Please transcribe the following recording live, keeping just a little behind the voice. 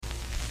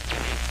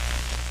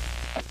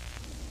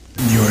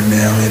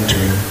now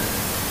entering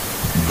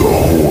the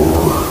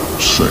horror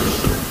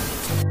sanctum.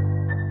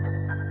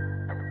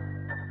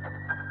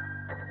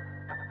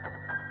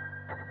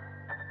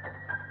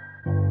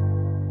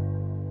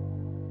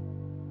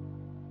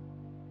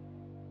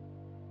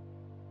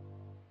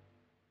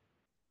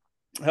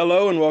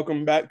 Hello and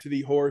welcome back to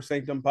the Horror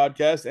Sanctum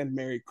podcast, and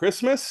Merry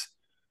Christmas.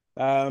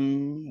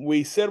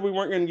 We said we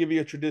weren't going to give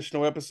you a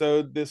traditional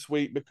episode this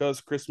week because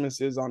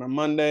Christmas is on a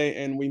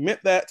Monday, and we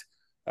meant that.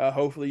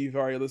 Hopefully you've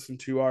already listened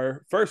to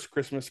our first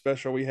Christmas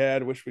special we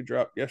had, which we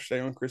dropped yesterday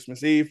on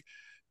Christmas Eve,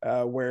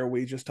 where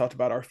we just talked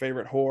about our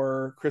favorite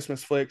horror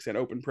Christmas flicks and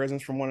open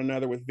presents from one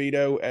another with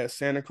Vito as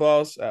Santa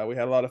Claus. We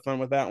had a lot of fun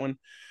with that one.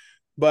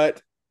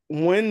 But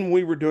when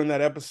we were doing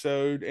that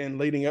episode and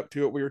leading up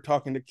to it, we were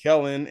talking to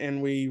Kelan,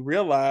 and we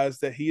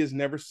realized that he has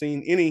never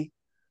seen any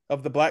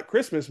of the Black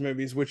Christmas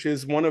movies, which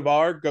is one of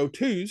our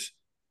go-tos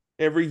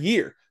every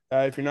year.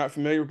 If you're not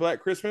familiar with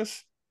Black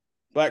Christmas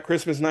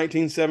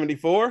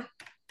 1974,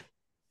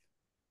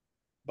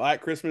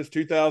 Black Christmas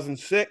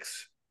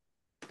 2006,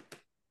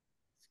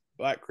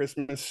 Black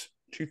Christmas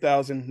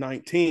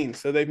 2019.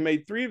 So they've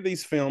made three of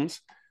these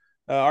films.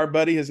 Our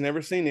buddy has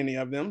never seen any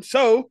of them.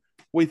 So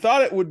we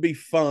thought it would be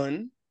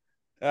fun.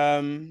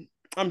 I'm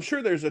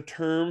sure there's a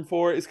term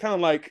for it. It's kind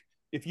of like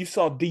if you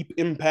saw Deep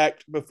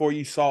Impact before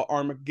you saw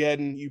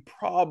Armageddon, you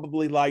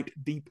probably liked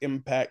Deep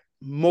Impact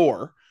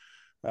more.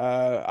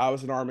 I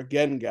was an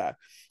Armageddon guy.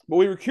 But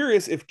we were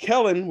curious if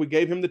Kelan, we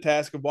gave him the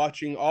task of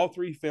watching all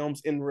three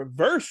films in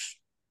reverse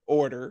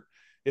order,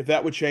 if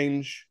that would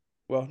change.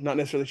 Well, not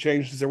necessarily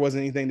change because there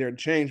wasn't anything there to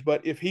change,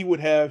 but if he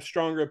would have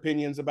stronger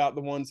opinions about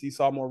the ones he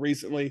saw more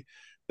recently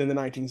than the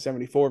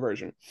 1974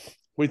 version.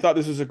 We thought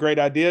this was a great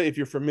idea. If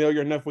you're familiar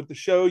enough with the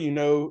show, you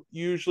know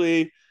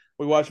usually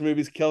we watch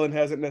movies Kelan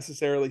hasn't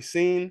necessarily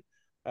seen,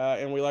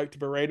 and we like to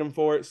berate him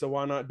for it, so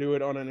why not do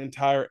it on an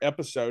entire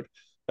episode?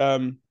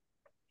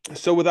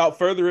 So without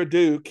further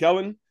ado,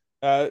 Kelan,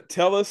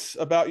 tell us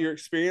about your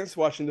experience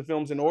watching the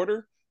films in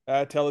order.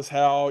 Tell us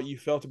how you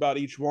felt about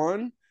each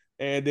one,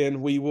 and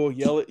then we will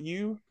yell at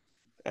you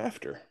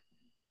after.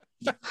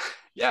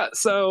 Yeah,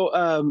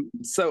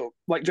 so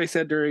like Jay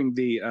said during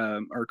the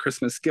our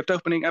Christmas gift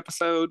opening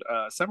episode,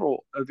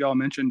 several of y'all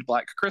mentioned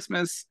Black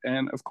Christmas,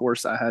 and of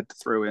course I had to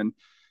throw in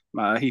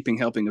my heaping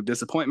helping of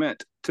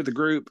disappointment to the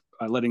group,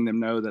 letting them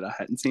know that I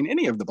hadn't seen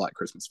any of the Black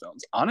Christmas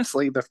films.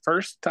 Honestly, the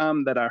first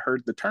time that I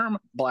heard the term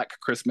Black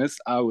Christmas,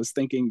 I was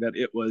thinking that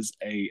it was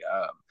a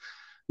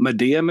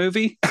Medea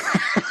movie.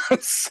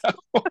 So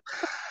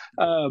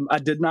I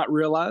did not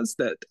realize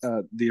that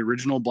the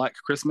original Black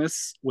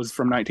Christmas was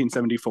from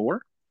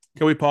 1974.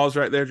 Can we pause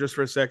right there just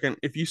for a second?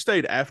 If you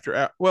stayed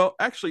after, well,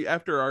 actually,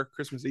 after our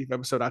Christmas Eve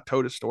episode, I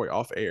told a story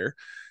off air.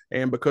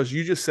 And because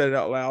you just said it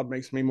out loud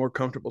makes me more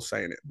comfortable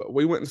saying it. But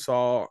we went and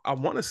saw, I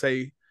want to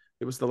say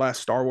it was the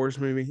last Star Wars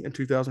movie in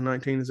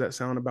 2019. Does that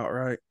sound about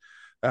right?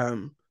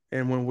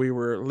 And when we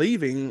were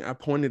leaving, I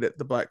pointed at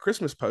the Black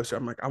Christmas poster.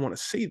 I'm like, I want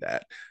to see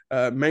that.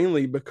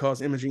 Mainly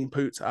because Imogen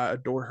Poots, I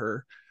adore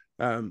her.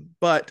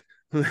 But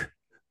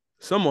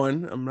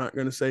someone, I'm not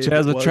going to say she if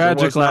has it a was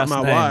tragic or was last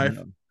not my name.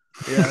 wife.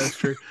 Yeah, that's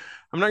true.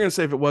 I'm not going to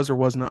say if it was or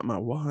was not my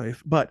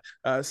wife, but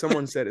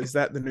someone said, is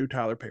that the new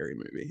Tyler Perry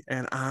movie?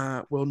 And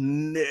I will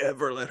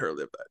never let her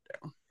live that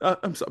down.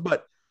 I'm sorry,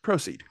 but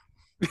proceed.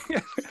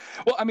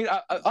 Well, I mean,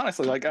 I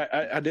honestly, like,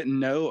 I didn't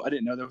know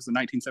there was a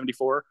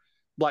 1974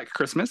 Black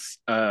Christmas.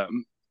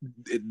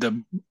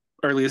 The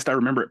earliest I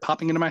remember it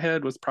popping into my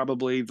head was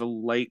probably the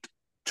late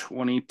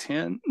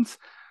 2010s.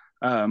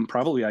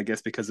 Probably, I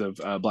guess, because of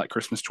Black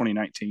Christmas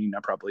 2019, I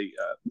probably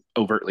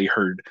overtly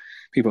heard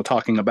people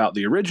talking about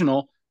the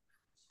original.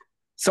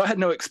 So I had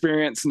no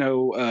experience,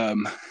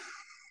 no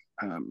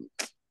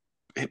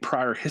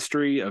prior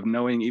history of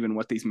knowing even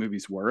what these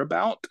movies were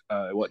about.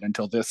 It wasn't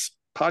until this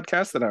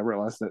podcast that I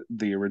realized that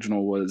the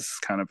original was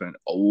kind of an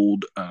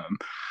old,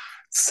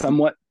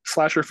 somewhat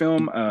slasher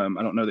film.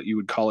 I don't know that you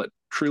would call it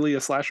truly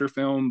a slasher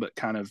film, but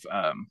kind of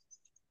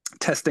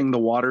testing the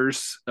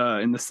waters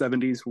in the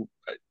 70s.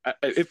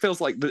 It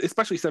feels like,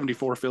 especially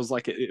 74, feels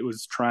like it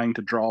was trying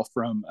to draw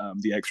from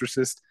The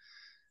Exorcist,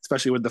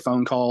 especially with the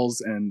phone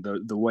calls and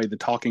the way the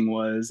talking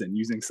was, and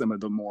using some of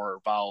the more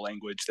vile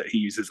language that he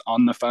uses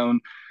on the phone.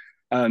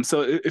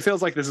 So it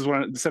feels like this is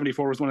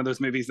 74 was one of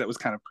those movies that was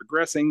kind of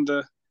progressing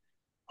the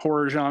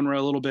horror genre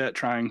a little bit,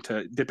 trying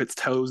to dip its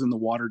toes in the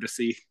water to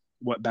see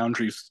what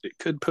boundaries it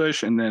could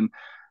push. And then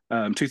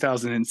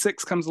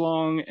 2006 comes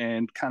along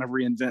and kind of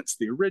reinvents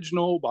the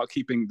original while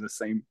keeping the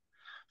same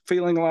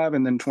feeling alive.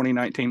 And then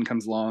 2019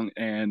 comes along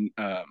and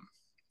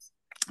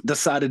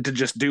decided to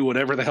just do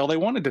whatever the hell they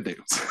wanted to do.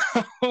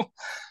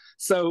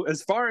 So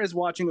as far as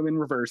watching them in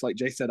reverse, like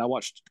Jay said, I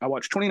watched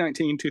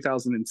 2019,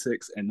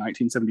 2006, and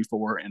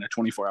 1974 in a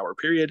 24-hour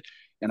period,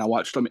 and I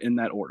watched them in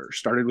that order.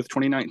 Started with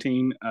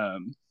 2019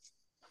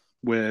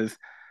 with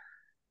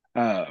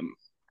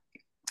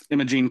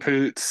Imogen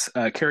Poots,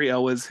 Carrie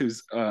Elwes,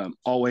 who's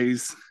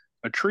always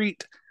a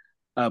treat,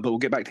 but we'll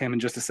get back to him in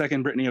just a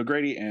second, Brittany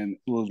O'Grady, and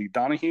Lily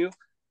Donahue.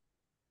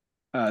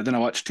 Then I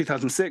watched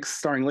 2006,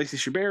 starring Lacey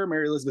Chabert,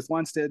 Mary Elizabeth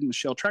Winstead,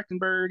 Michelle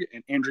Trachtenberg,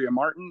 and Andrea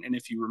Martin. And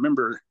if you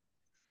remember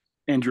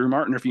Andrea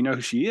Martin, or if you know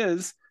who she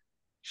is,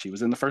 she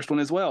was in the first one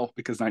as well,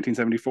 because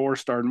 1974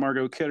 starred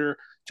Margot Kidder,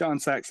 John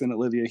Saxon,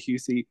 Olivia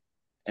Hussey,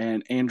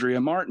 and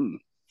Andrea Martin,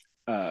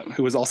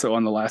 who was also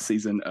on the last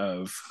season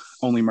of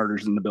Only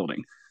Murders in the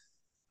Building.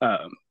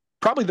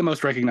 Probably the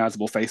most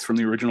recognizable face from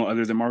the original,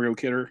 other than Margot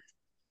Kidder.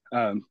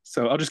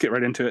 So I'll just get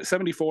right into it.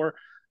 74,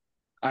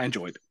 I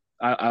enjoyed.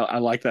 I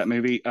like that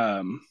movie.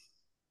 I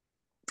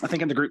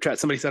think in the group chat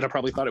somebody said I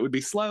probably thought it would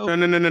be slow.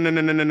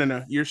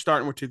 No. You're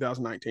starting with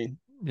 2019.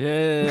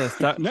 Yeah,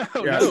 no.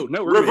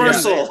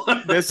 Reversal.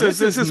 Yeah. This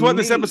is what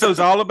this episode's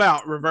all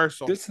about.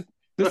 Reversal. This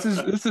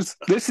is.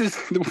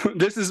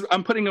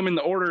 I'm putting them in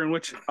the order in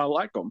which I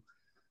like them.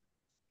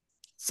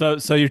 So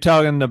you're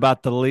talking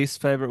about the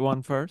least favorite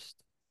one first?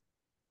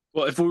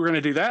 Well, if we were going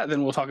to do that,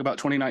 then we'll talk about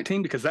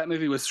 2019, because that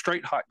movie was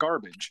straight hot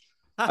garbage.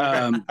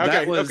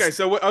 Okay.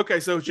 So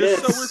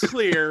just so we're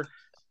clear,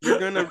 you're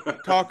going to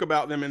talk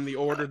about them in the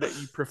order that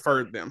you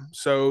preferred them.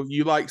 So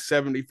you like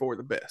 74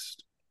 the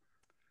best.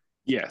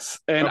 Yes,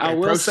 and okay, I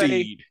will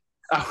proceed.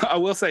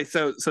 say,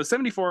 so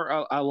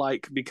 74 I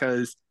like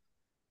because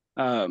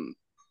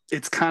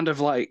it's kind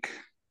of like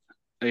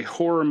a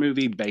horror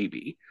movie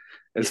baby.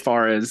 As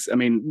far as, I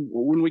mean,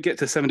 when we get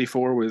to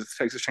 74 with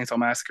Texas Chainsaw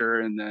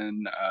Massacre, and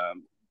then a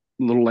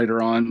little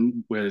later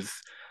on with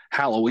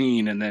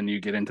Halloween, and then you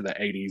get into the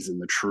 80s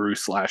and the true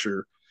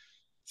slasher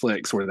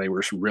flicks where they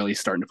were really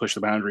starting to push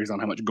the boundaries on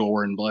how much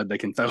gore and blood they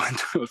can throw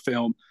into a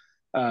film.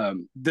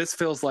 This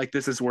feels like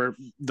this is where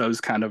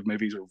those kind of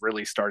movies are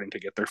really starting to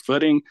get their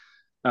footing.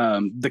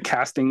 The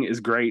casting is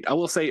great. I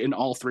will say in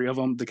all three of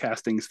them, the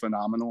casting is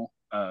phenomenal.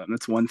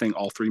 That's one thing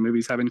all three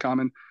movies have in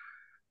common.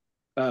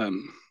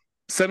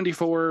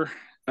 74,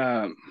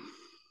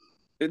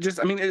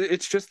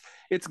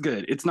 it's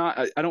good. It's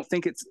not, I don't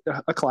think it's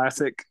a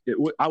classic.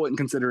 I wouldn't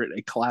consider it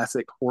a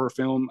classic horror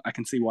film. I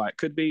can see why it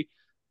could be.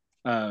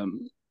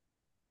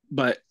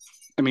 But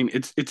I mean,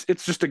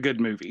 it's just a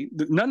good movie.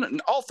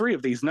 All three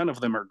of these, none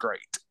of them are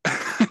great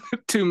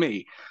to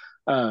me.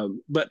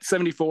 But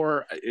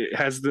 74, it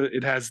has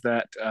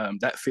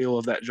that feel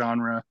of that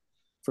genre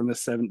from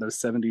those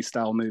 70s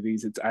style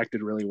movies. It's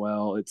acted really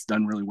well. It's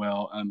done really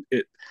well.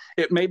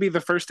 It may be the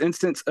first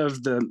instance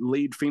of the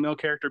lead female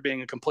character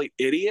being a complete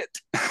idiot.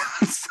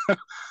 So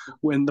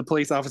when the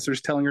police officer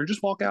is telling her,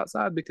 just walk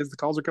outside because the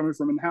calls are coming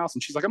from in the house,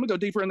 and she's like, I'm gonna go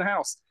deeper in the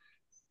house.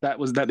 That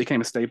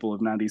became a staple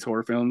of 90s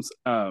horror films.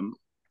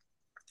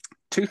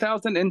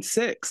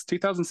 2006,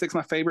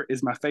 my favorite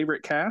is my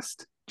favorite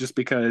cast, just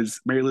because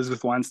Mary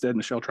Elizabeth Winstead,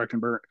 Michelle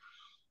Trachtenberg,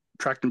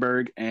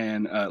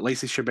 and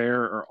Lacey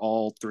Chabert are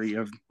all three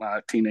of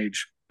my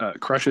teenage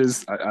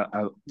crushes.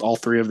 All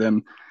three of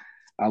them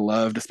I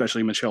loved,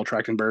 especially Michelle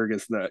Trachtenberg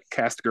as the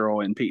cast girl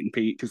in Pete and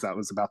Pete, because I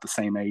was about the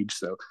same age.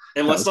 So,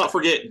 and let's not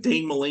forget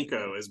Dean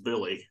Malenko as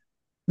Billy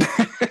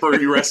for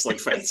you wrestling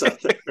fans out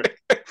there.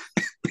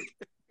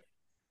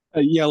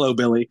 Yellow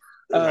Billy.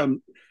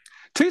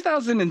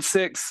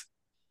 2006,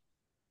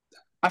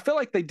 I feel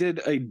like they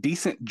did a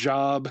decent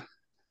job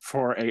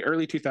for a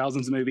early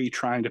 2000s movie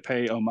trying to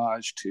pay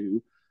homage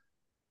to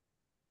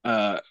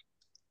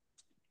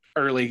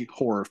early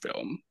horror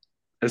film.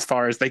 As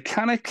far as they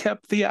kind of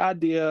kept the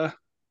idea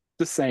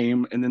the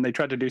same, and then they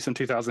tried to do some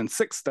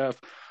 2006 stuff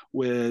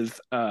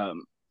with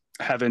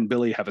having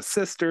Billy have a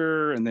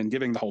sister, and then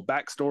giving the whole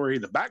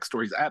backstory. The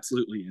backstory is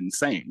absolutely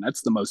insane.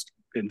 That's the most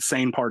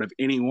insane part of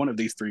any one of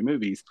these three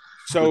movies.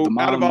 So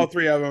out of all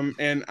three of them,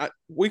 and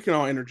we can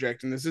all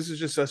interject in this. This is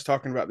just us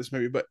talking about this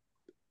movie, but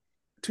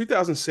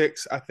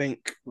 2006, I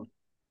think,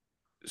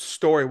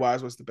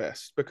 story-wise was the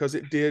best, because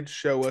it did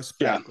show us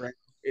background.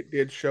 It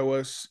did show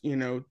us,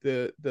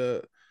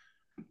 the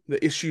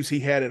issues he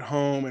had at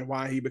home and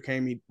why he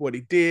became what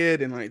he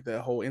did, and like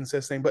the whole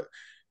incest thing. But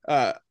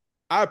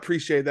I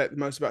appreciate that the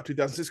most about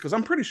 2006, because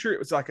I'm pretty sure it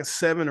was like a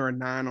 7 or a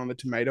 9 on the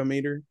tomato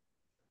meter.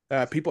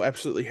 People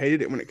absolutely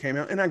hated it when it came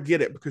out, and I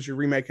get it, because you're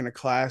remaking a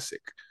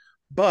classic.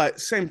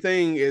 But same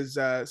thing is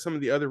some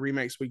of the other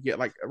remakes we get,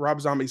 like Rob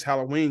Zombie's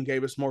Halloween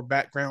gave us more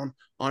background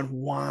on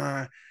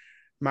why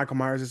Michael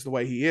Myers is the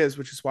way he is,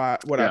 which is why I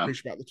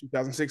appreciate about the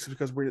 2006 is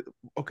because we're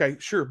okay.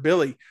 Sure,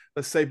 Billy.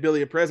 Let's say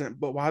Billy a president,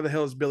 but why the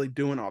hell is Billy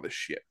doing all this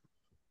shit?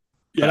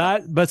 Yeah.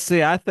 But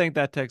see, I think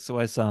that takes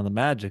away some of the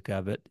magic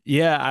of it.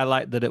 Yeah, I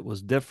like that it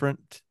was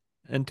different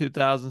in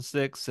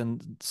 2006,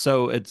 and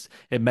so it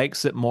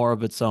makes it more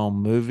of its own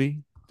movie,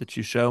 that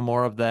you show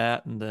more of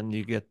that, and then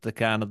you get the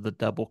kind of the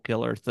double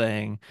killer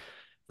thing.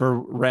 For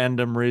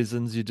random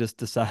reasons, you just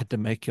decide to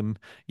make him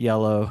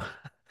yellow.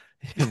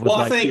 Well,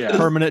 I think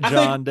permanent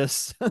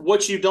jaundice.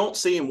 What you don't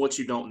see and what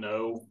you don't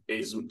know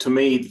is, to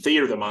me, the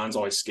theater of the mind's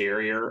always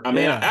scarier. I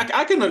mean,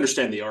 I can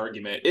understand the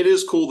argument. It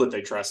is cool that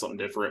they try something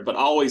different, but I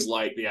always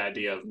like the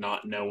idea of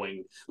not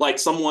knowing. Like,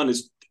 someone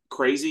is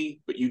crazy,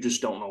 but you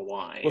just don't know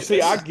why. Well,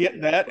 see, I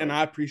get that, and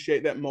I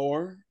appreciate that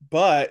more.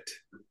 But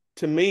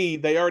to me,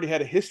 they already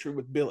had a history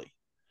with Billy.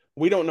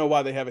 we don't know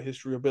why they have a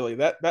history of Billy.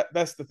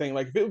 That's the thing.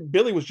 Like if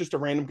Billy was just a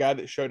random guy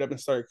that showed up and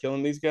started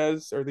killing these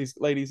guys or these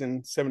ladies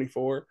in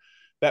 '74,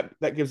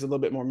 that gives a little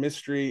bit more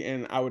mystery,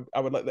 and I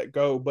would let that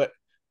go. But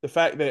the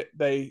fact that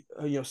they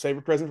save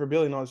a present for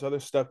Billy and all this other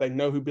stuff, they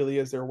know who Billy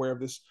is, they're aware of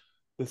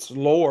this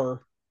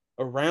lore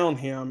around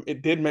him.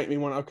 It did make me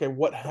want, okay,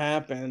 what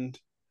happened?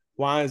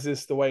 Why is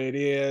this the way it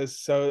is?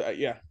 So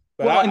yeah,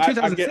 but well, in I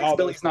 2006, get all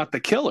Billy's not the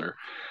killer.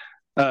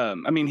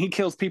 I mean, he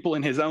kills people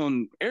in his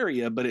own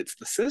area, but it's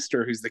the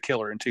sister who's the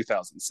killer in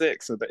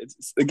 2006. So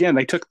again,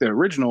 they took the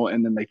original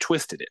and then they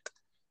twisted it,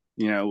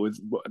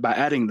 by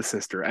adding the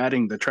sister,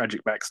 adding the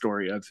tragic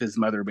backstory of his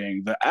mother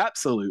being the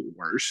absolute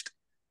worst.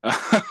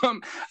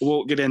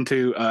 We'll get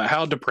into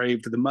how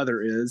depraved the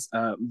mother is,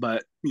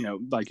 but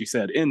like you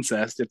said,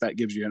 incest, if that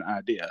gives you an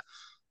idea.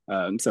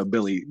 So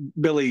Billy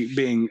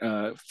being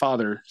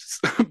father's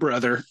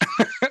brother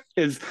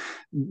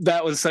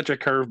that was such a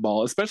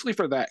curveball, especially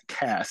for that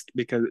cast,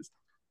 because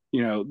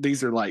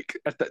these are like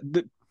at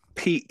the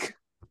peak,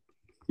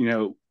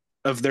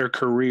 of their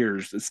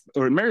careers.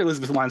 Or Mary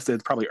Elizabeth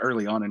Winstead's probably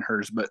early on in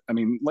hers, but I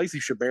mean Lacey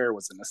Chabert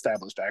was an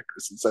established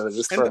actress, and so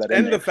just throw that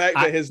in. And the fact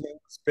that his name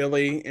is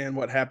Billy and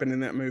what happened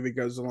in that movie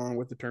goes along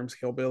with the terms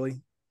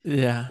hillbilly.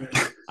 Yeah.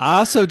 I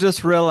also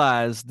just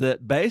realized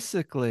that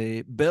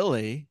basically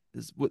Billy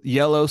is with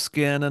yellow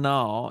skin and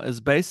all is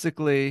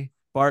basically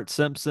Bart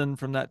Simpson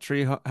from that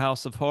Tree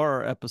House of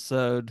Horror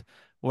episode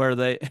where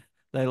they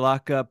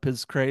lock up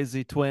his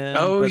crazy twin.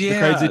 Oh, but yeah.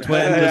 The crazy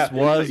twin just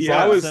was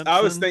Yeah, Bart Simpson.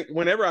 I was thinking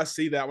whenever I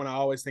see that one, I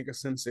always think of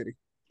Sin City.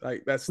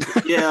 Like that's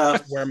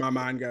where my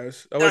mind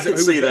goes. Oh, I can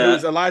see that. Who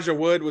was Elijah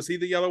Wood? Was he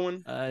the yellow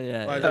one?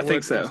 Yeah, Elijah I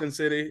think so. Sin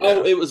City.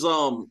 Oh, Yeah. it was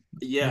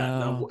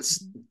No.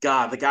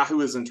 God, the guy who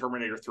was in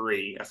Terminator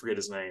 3. I forget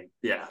his name.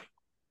 Yeah,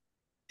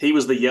 he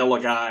was the yellow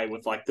guy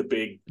with like the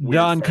big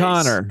John face.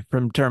 Connor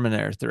from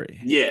Terminator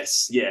 3.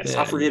 Yes. Yeah.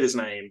 I forget his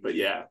name, but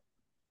yeah.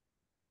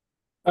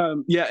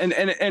 Yeah,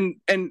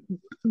 and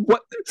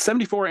what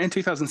 74 and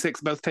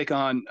 2006 both take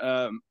on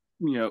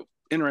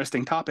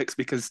interesting topics,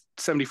 because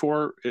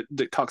 74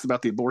 it talks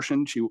about the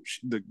abortion.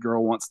 The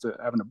girl wants to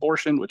have an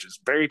abortion, which is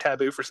very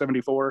taboo for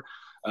 74.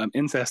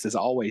 Incest is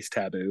always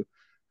taboo.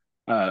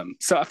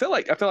 So I feel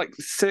like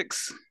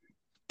 6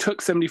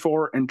 took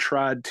 74 and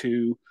tried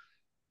to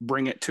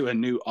bring it to a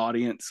new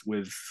audience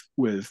with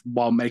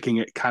while making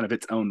it kind of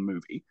its own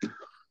movie.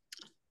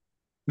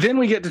 Then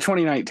we get to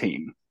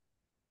 2019.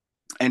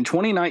 And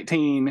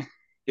 2019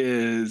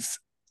 is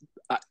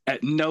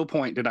at no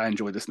point did I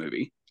enjoy this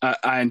movie.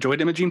 I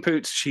enjoyed Imogen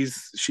Poots.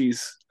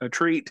 She's a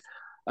treat.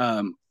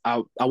 I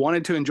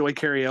wanted to enjoy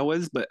Cary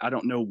Elwes, but I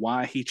don't know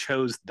why he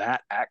chose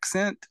that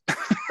accent.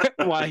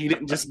 Why he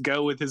didn't just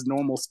go with his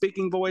normal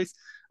speaking voice.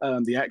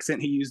 The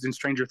accent he used in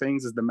Stranger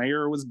Things as the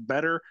mayor was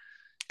better,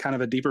 kind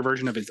of a deeper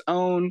version of his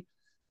own.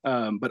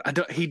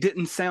 But he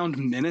didn't sound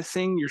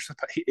menacing.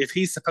 If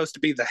he's supposed to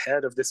be the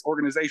head of this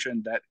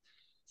organization that.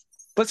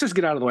 Let's just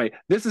get out of the way.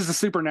 This is a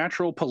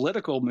supernatural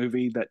political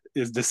movie that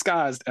is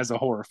disguised as a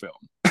horror film.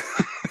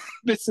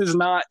 This is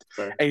not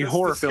a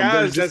horror film.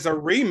 Disguised as a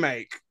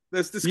remake.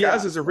 That's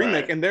disguised as a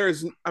remake. Right. And there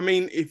is, I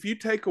mean, if you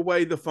take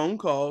away the phone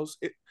calls,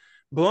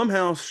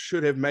 Blumhouse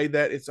should have made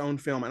that its own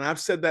film. And I've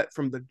said that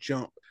from the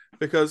jump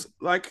because,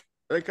 like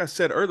I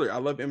said earlier, I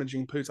love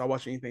Imogen Poots. I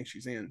watch anything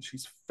she's in.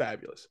 She's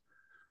fabulous.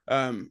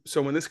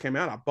 So when this came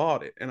out, I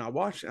bought it and I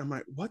watched it. I'm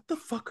like, what the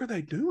fuck are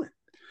they doing?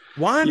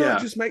 Why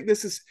not just make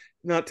this as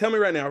now? Tell me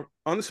right now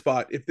on the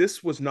spot, if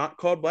this was not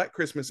called Black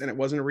Christmas and it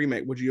wasn't a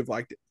remake, would you have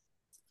liked it?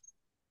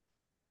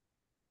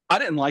 I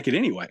didn't like it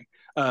anyway.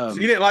 So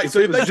you didn't like, so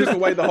it was just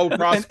away the whole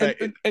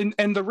prospect.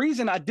 And the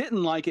reason I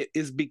didn't like it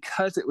is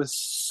because it was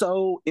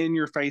so in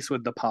your face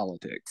with the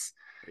politics.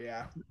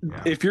 Yeah.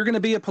 If you're going to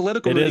be a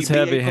political movie, it is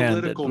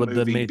heavy-handed with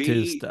the Me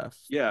Too stuff.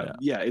 Yeah.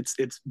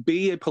 It's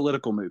be a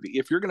political movie.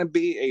 If you're going to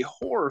be a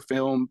horror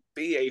film,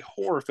 be a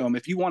horror film.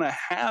 If you want to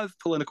have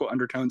political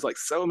undertones like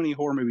so many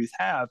horror movies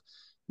have,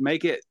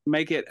 make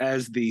it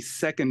as the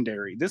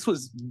secondary. This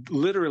was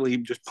literally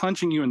just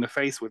punching you in the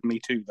face with Me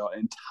Too the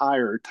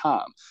entire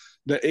time.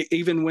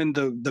 Even when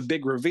the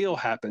big reveal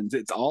happens,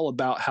 it's all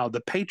about how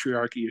the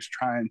patriarchy is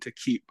trying to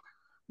keep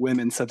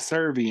women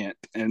subservient,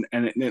 and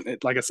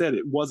like I said,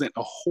 it wasn't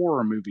a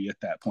horror movie at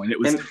that point. It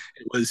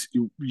was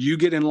you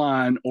get in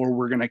line or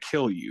we're gonna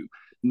kill you.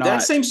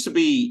 That seems to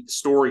be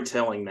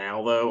storytelling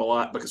now, though, a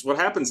lot, because what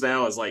happens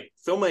now is like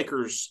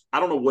filmmakers. I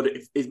don't know what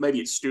if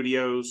maybe it's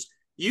studios.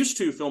 Used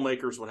to,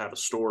 filmmakers would have a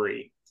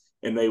story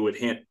and they would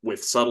hint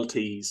with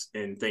subtleties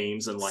and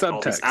themes and like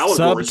all these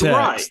allegories.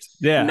 Right.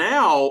 Yeah.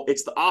 Now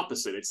it's the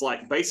opposite. It's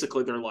like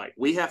basically they're like,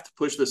 we have to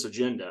push this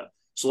agenda.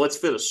 So let's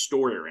fit a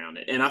story around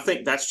it. And I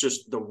think that's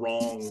just the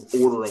wrong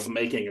order of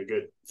making a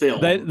good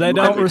film. They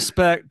don't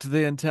respect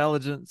the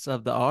intelligence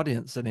of the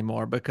audience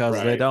anymore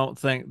because they don't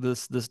think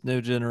this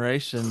new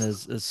generation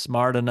is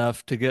smart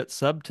enough to get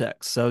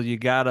subtext. So you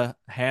got to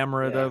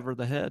hammer it over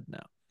the head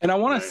now. And I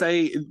want Right. to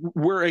say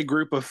we're a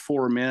group of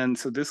four men,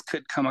 so this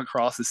could come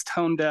across as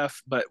tone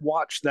deaf, but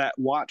watch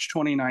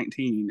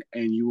 2019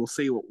 and you will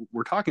see what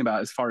we're talking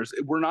about as far as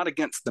we're not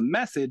against the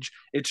message.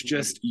 It's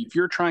just if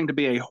you're trying to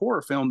be a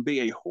horror film, be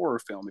a horror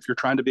film. If you're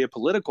trying to be a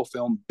political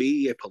film,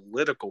 be a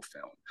political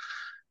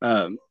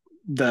film.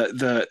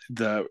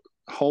 The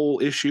whole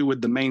issue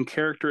with the main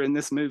character in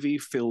this movie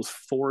feels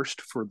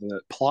forced for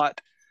the plot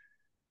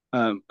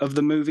of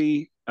the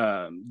movie.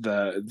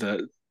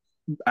 The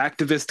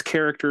activist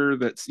character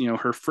that's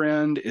her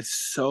friend is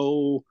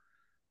so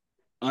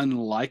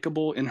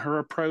unlikable in her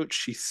approach.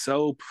 She's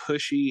so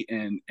pushy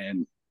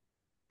and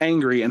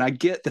angry, and I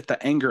get that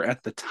the anger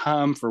at the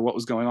time for what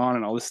was going on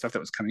and all this stuff that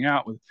was coming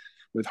out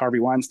with Harvey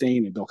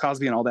Weinstein and Bill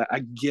Cosby and all that. I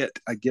get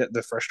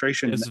the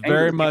frustration. It's and the anger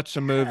very much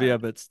a movie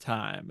of its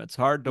time. It's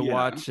hard to Yeah.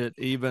 watch it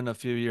even a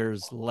few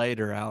years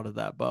later out of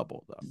that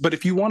bubble, though. But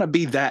if you want to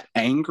be that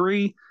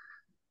angry,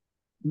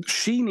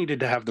 she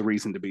needed to have the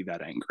reason to be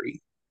that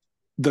angry.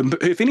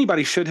 If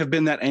anybody should have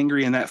been that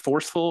angry and that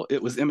forceful,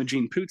 it was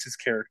Imogen Poots'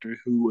 character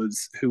who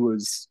was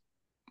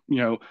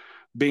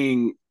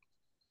being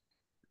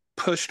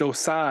pushed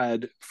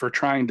aside for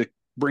trying to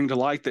bring to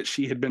light that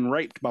she had been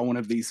raped by one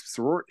of these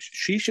sororities.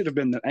 She should have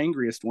been the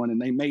angriest one,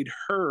 and they made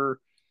her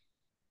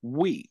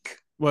weak.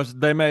 Well,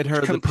 they made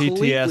her the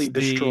completely PTSD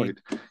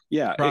destroyed.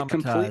 Yeah, it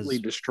completely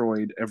traumatized.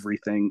 destroyed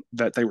everything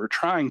that they were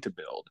trying to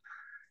build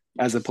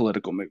as a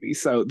political movie.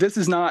 So this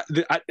is not.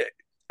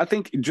 I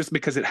think just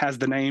because it has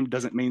the name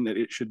doesn't mean that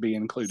it should be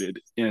included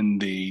in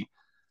the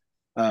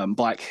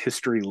Black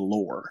history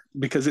lore,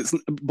 because it's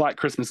Black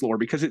Christmas lore,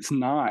 because it's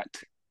not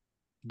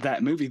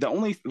that movie. The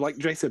only, like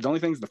Jay said, the only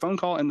thing is the phone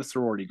call and the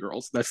sorority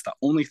girls. That's the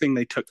only thing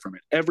they took from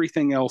it.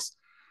 Everything else,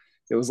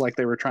 it was like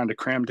they were trying to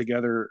cram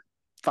together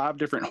 5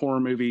 different horror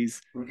movies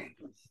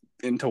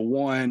into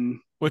one.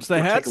 Which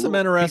they had some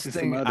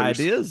interesting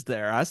ideas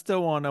there. I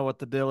still want to know what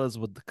the deal is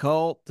with the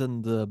cult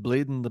and the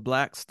bleeding the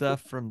black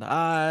stuff from the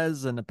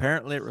eyes. And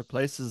apparently it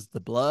replaces the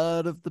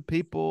blood of the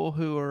people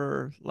who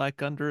are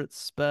like under its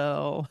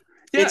spell.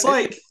 Yeah, it's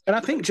like, and I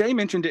think Jay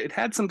mentioned it. It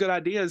had some good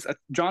ideas.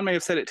 John may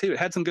have said it too. It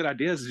had some good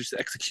ideas. Just the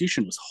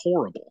execution was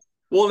horrible.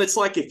 Well, and it's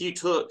like if you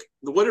took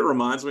what it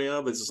reminds me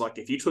of is like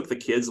if you took the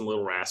kids in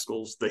Little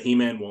Rascals, the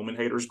He-Man Woman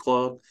Haters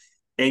Club,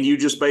 and you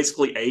just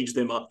basically age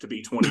them up to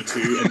be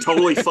 22 and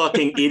totally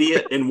fucking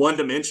idiot and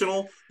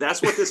one-dimensional.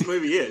 That's what this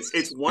movie is.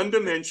 It's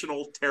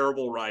one-dimensional,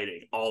 terrible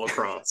writing all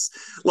across.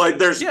 Like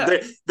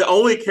the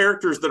only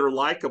characters that are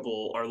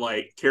likable are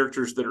like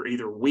characters that are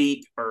either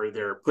weak or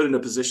they're put in a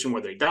position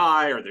where they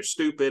die or they're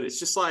stupid. It's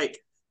just like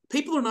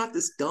people are not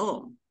this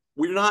dumb.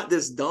 We're not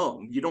this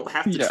dumb. You don't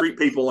have to treat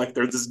people like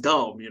they're this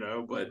dumb,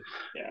 but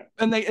yeah.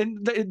 And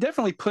it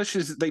definitely push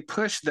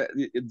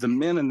that the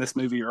men in this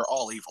movie are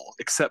all evil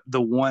except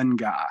the one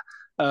guy.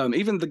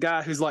 Even the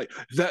guy who's like,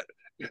 that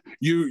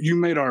you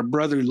made our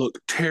brother look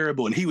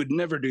terrible and he would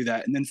never do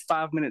that. And then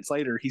 5 minutes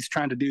later, he's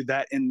trying to do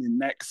that in the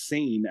next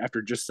scene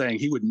after just saying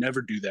he would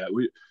never do that.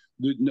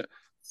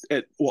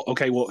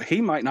 Well,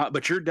 he might not,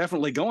 but you're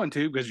definitely going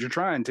to because you're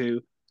trying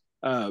to.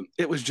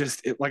 It was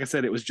just like I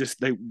said, it was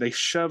just they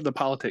shoved the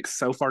politics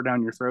so far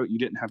down your throat you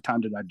didn't have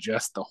time to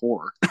digest the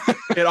horror.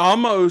 it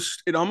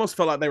almost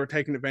felt like they were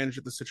taking advantage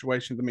of the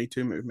situation, the Me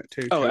Too movement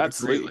too. Oh,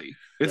 absolutely.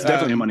 It's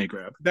definitely a money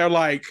grab. They're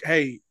like,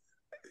 hey,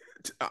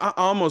 I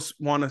almost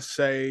want to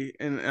say,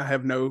 and I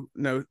have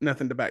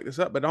nothing to back this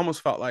up, but it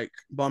almost felt like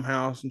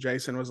Blumhouse and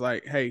Jason was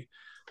like, hey,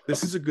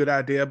 this is a good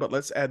idea, but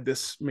let's add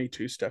this Me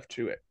Too stuff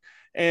to it.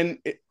 And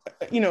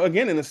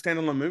again, in a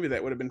standalone movie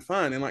that would have been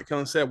fun. And like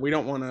Kelan said, we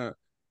don't want to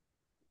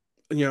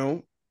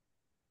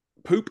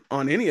poop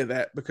on any of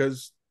that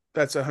because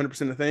that's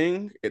 100% a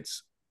thing. It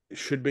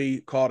should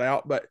be called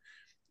out, but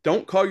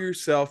don't call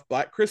yourself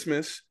Black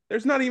Christmas.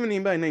 There's not even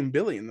anybody named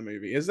Billy in the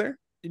movie, is there?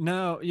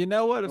 No, you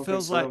know what it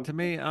feels like to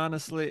me,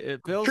 honestly?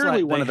 It feels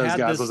Surely like one of those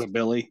guys was a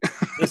Billy.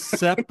 a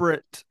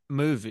separate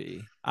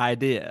movie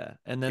idea,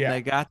 and then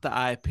they got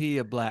the IP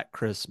of Black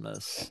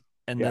Christmas,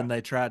 and then they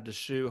tried to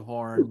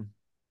shoehorn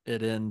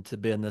it into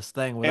being this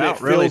thing without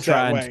really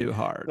trying too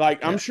hard.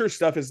 Like I'm sure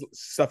stuff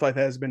like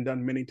that has been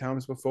done many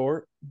times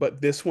before,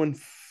 but this one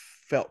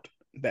felt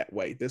that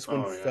way. This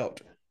one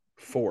felt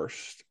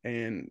forced,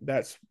 and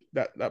that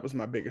was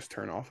my biggest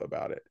turnoff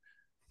about it.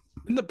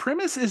 And the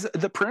premise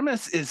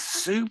is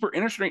super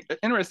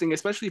interesting,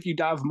 especially if you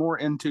dive more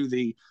into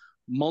the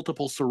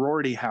multiple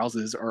sorority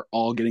houses are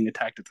all getting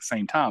attacked at the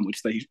same time,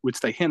 which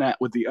they hint at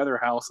with the other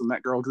house and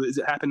that girl. Is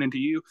it happening to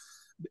you?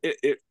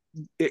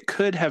 It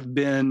could have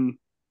been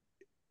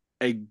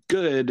a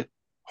good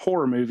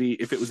horror movie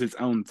if it was its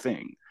own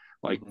thing,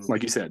 like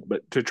you said.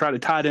 But to try to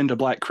tie it into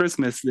Black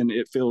Christmas, then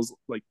it feels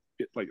like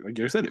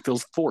you said, it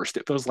feels forced.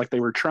 It feels like they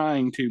were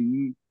trying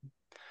to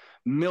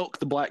milk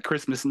the Black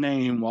Christmas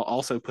name while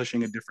also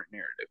pushing a different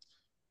narrative,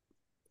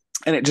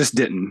 and it just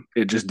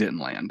didn't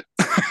land.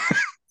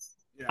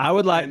 I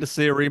would like to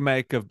see a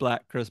remake of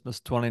Black Christmas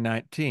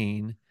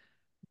 2019,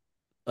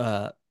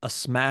 a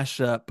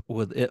smash up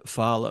with It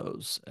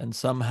Follows, and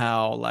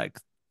somehow like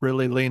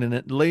really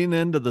lean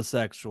into the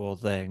sexual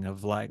thing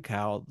of like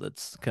how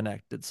that's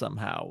connected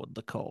somehow with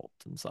the cult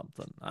and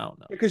something. I don't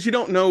know. Because you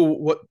don't know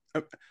what,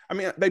 I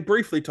mean, they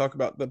briefly talk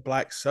about the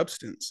black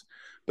substance,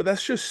 but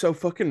that's just so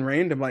fucking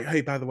random. Like,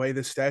 hey, by the way,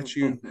 this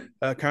statue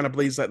kind of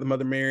bleeds like the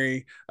Mother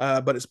Mary,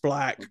 but it's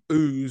black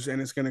ooze,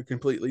 and it's going to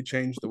completely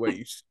change the way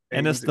you see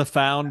And it's the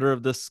founder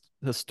of this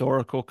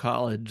historical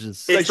college.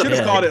 They should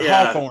have called it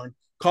Hawthorne.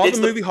 Call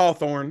the movie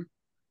Hawthorne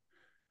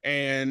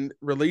and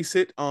release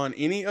it on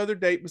any other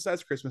date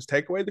besides Christmas.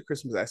 Take away the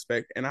Christmas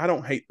aspect, and I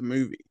don't hate the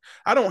movie.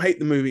 I don't hate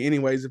the movie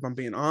anyways, if I'm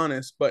being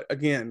honest. But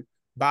again,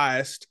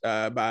 biased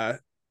by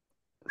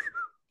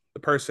the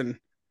person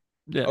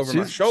over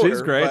my shoulder.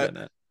 She's great in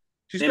it.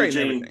 She's great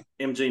in everything.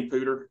 Imogen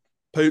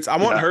Poots. I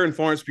want her and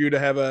Florence Pugh to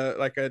have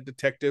a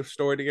detective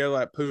story together,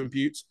 like Pooh and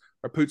Putes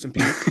or Poots and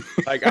Pugh.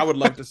 Like, I would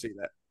love to see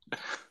that.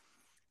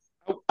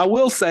 I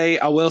will say,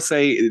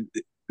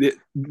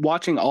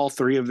 watching all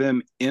three of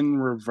them in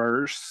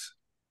reverse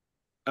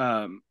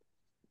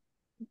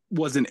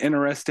was an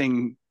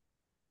interesting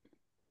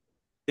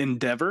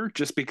endeavor,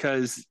 just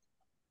because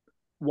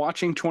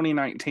watching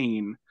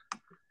 2019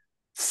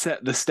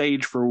 set the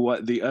stage for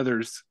what the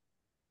others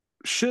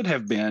should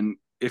have been.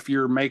 If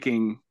you're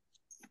making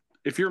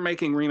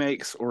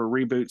remakes or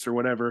reboots or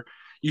whatever,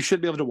 you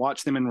should be able to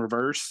watch them in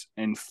reverse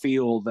and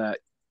feel that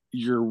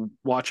you're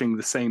watching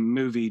the same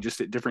movie just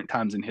at different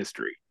times in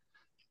history.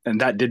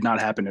 And that did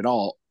not happen at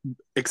all,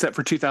 except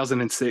for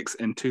 2006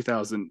 and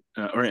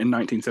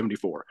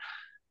 1974.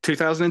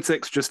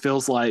 2006 just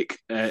feels like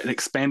an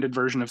expanded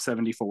version of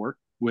 74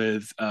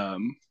 with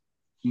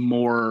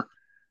more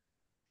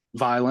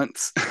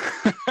violence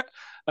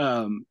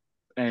and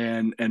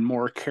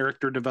more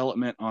character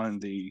development on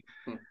the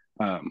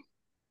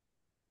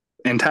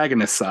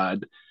antagonist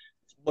side.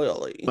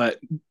 Really? But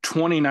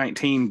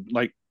 2019,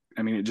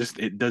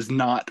 it does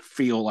not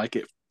feel like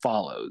it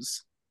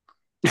follows.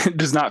 It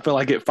does not feel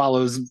like it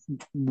follows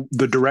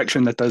the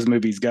direction that those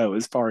movies go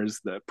as far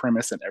as the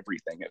premise and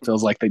everything. It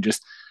feels like they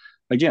just,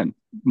 again,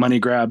 money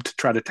grabbed to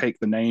try to take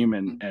the name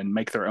and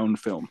make their own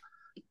film.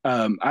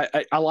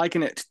 I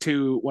liken it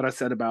to what I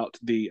said about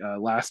the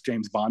last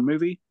James Bond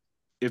movie.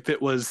 If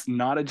it was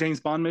not a James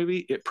Bond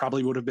movie, it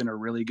probably would have been a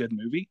really good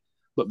movie.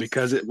 But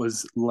because it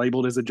was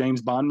labeled as a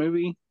James Bond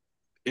movie,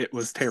 it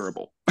was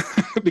terrible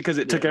because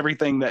it took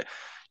everything that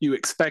you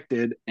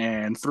expected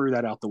and threw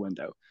that out the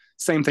window.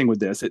 Same thing with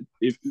this.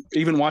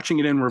 Even watching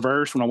it in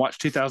reverse, when I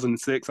watched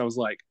 2006, I was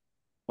like,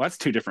 well, that's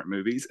two different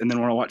movies. And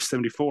then when I watched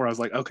 74, I was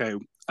like, okay,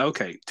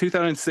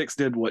 2006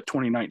 did what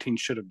 2019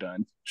 should have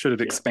done. Should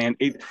have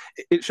expanded.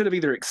 It should have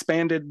either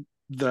expanded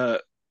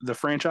the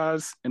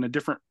franchise in a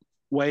different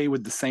way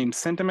with the same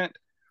sentiment,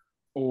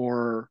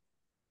 or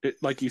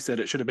like you said,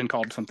 it should have been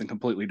called something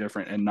completely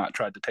different and not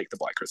tried to take the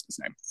Black Christmas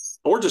name.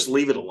 Or just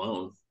leave it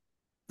alone.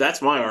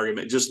 That's my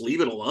argument. Just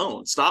leave it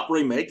alone. Stop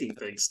remaking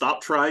things.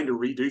 Stop trying to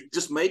redo.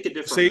 Just make a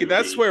different movie,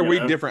 that's where we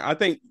different. I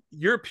think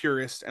you're a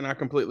purist, and I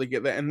completely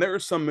get that. And there are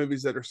some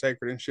movies that are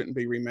sacred and shouldn't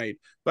be remade.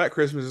 Black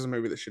Christmas is a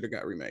movie that should have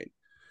got remade.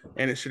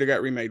 And it should have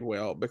got remade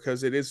well,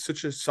 because it is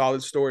such a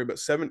solid story. But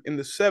in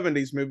the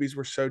 70s, movies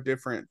were so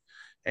different.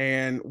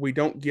 And we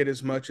don't get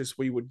as much as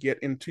we would get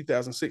in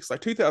 2006.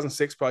 Like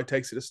 2006 probably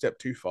takes it a step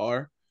too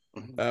far.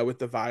 With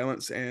the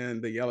violence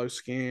and the yellow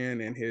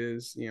skin and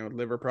his,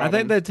 liver problem. I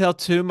think they tell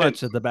too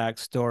much of the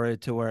backstory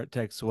to where it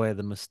takes away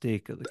the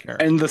mystique of the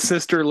character. And the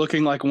sister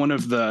looking like one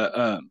of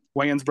the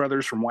Wayans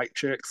brothers from White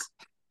Chicks.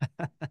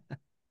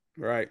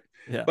 Right.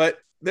 Yeah. But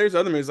there's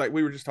other movies, like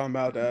we were just talking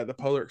about the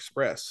Polar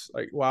Express.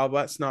 Like, while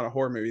that's not a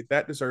horror movie,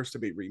 that deserves to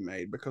be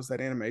remade, because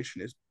that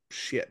animation is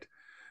shit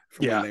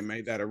from when they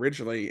made that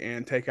originally,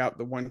 and take out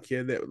the one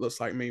kid that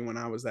looks like me when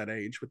I was that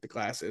age with the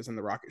glasses and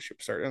the rocket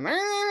ship shirt, and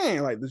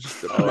like there's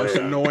just the most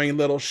annoying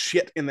little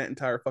shit in that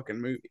entire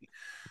fucking movie.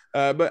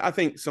 But I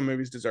think some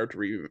movies deserve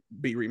to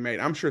be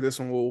remade. I'm sure this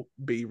one will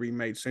be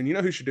remade soon. You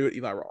know who should do it?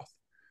 Eli Roth.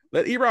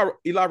 Let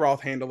Eli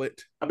Roth handle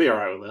it. I'd be all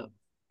right with that.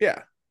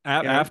 Yeah.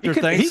 After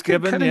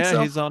Thanksgiving,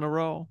 he's on a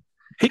roll.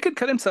 He could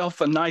cut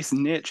himself a nice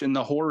niche in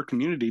the horror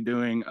community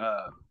doing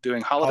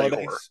holiday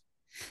horror.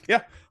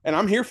 Yeah, and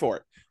I'm here for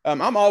it.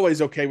 I'm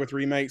always okay with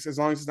remakes, as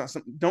long as it's not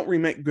something. Don't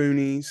remake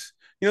Goonies.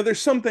 There's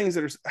some things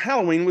that are.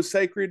 Halloween was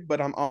sacred, but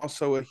I'm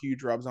also a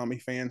huge Rob Zombie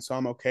fan, so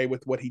I'm okay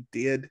with what he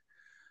did.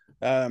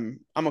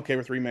 I'm okay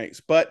with remakes,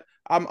 but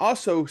I'm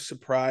also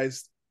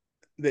surprised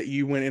that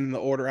you went in the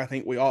order I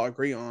think we all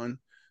agree on: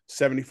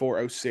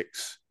 74,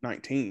 06,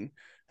 19.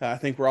 I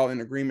think we're all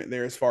in agreement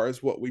there as far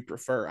as what we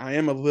prefer. I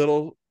am a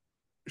little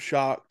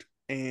shocked,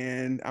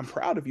 and I'm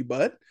proud of you,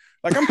 bud.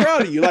 Like, I'm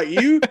proud of you. Like,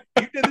 you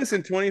did this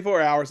in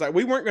 24 hours. Like,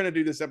 we weren't going to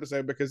do this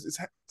episode because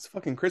it's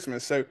fucking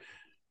Christmas. So,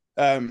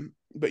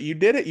 but you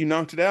did it. You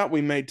knocked it out.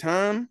 We made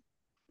time,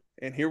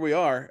 and here we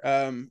are.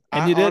 And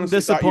you didn't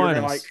disappoint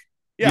us.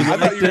 I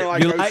thought you were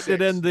like, you liked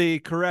it in the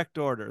correct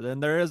order. Then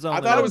there is only.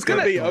 I thought it was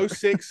going to be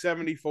 06,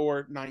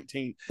 74,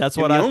 19. That's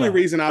what I thought. The only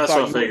reason I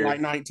thought you like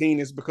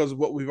 19 is because of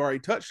what we've already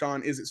touched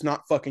on. Is it's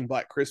not fucking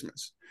Black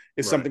Christmas.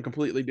 It's something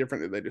completely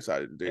different that they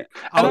decided to do.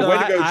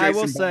 I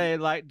will say,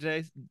 like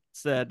Jay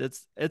said,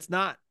 it's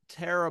not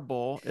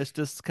terrible. It's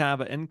just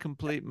kind of an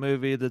incomplete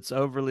movie that's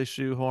overly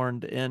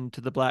shoehorned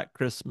into the Black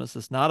Christmas.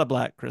 It's not a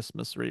Black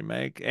Christmas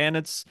remake, and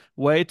it's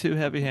way too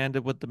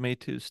heavy-handed with the Me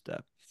Too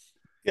stuff.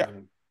 Yeah.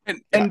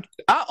 And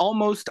I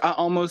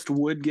almost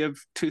would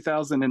give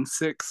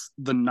 2006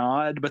 the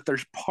nod, but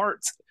there's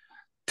parts.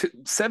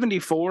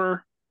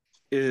 74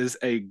 is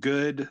a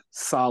good,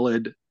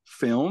 solid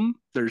film.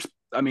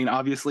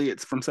 Obviously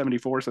it's from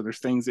 74, so there's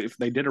things, if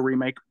they did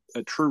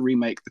a true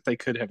remake, that they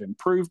could have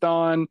improved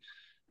on.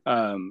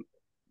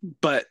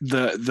 But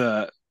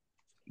the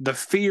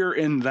fear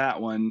in that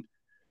one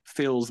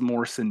feels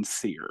more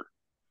sincere.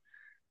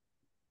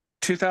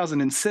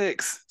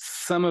 2006,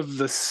 some of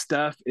the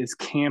stuff is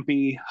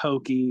campy,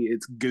 hokey,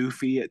 it's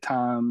goofy at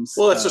times.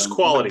 Well, it's just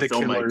quality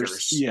filmmakers.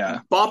 Killers. Yeah.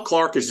 Bob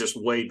Clark is just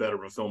way better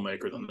of a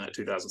filmmaker than that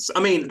 2006.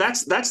 I mean,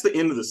 that's the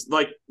end of this.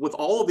 Like, with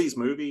all of these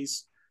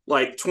movies,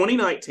 like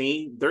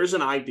 2019, there's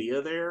an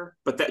idea there,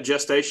 but that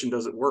gestation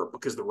doesn't work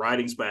because the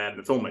writing's bad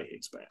and the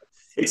filmmaking's bad.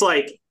 It's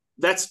like,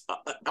 that's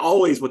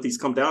always what these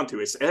come down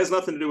to. It has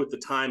nothing to do with the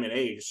time and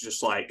age. It's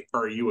just like,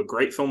 are you a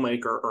great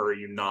filmmaker or are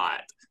you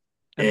not?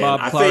 And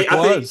Bob Clark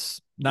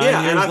was.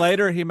 9 years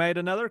later, he made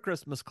another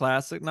Christmas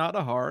classic, Not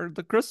a Horror,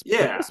 the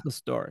Christmas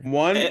Story.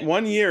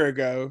 One year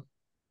ago,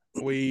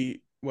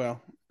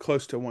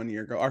 close to 1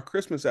 year ago, our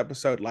Christmas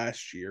episode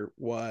last year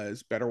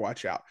was Better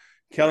Watch Out.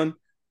 Kelan,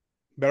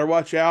 Better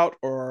Watch Out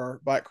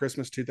or Black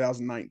Christmas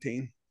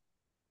 2019?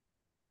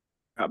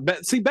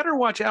 Better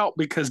Watch Out,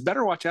 because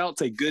Better Watch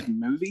Out's a good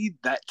movie.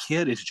 That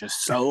kid is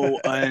just so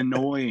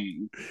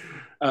annoying.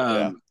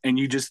 And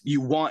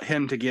you want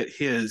him to get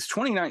his.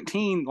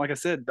 2019, like I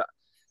said,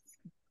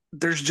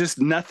 there's just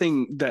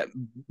nothing that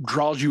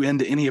draws you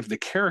into any of the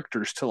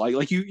characters to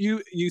like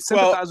you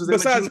sympathize with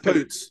besides Imogene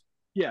Poots.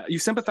 Yeah, you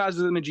sympathize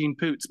with Imogene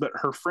Poots, but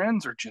her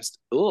friends are just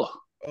ugh.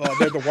 Oh,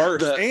 they're the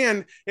worst.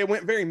 And it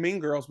went very Mean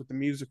Girls with the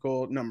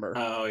musical number.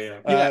 Oh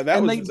yeah,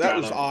 that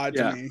was odd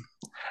to me.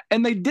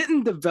 And they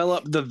didn't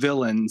develop the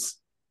villains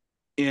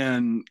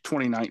in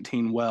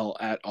 2019 well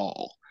at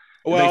all.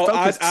 Well,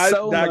 I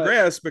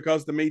digress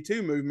because the Me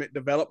Too movement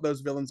developed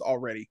those villains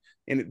already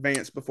in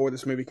advance before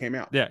this movie came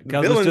out. Yeah,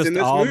 the villains in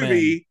this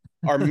movie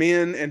are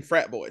men and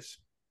frat boys.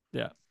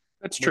 Yeah,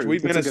 that's true.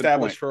 We've been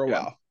established for a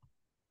while.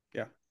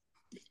 Yeah.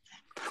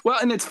 Well,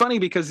 and it's funny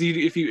because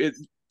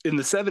in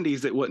the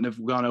 70s it wouldn't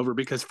have gone over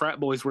because frat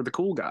boys were the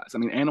cool guys. I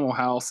mean, Animal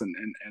House and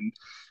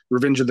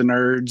Revenge of the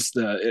Nerds.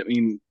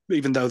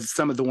 Even though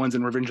some of the ones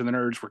in Revenge of the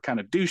Nerds were kind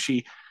of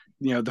douchey,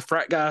 the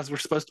frat guys were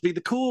supposed to be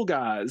the cool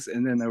guys,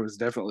 and then there was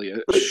definitely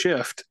a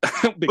shift.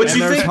 But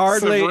there's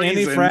hardly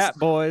any frat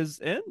boys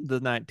in the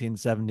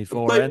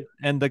 1974,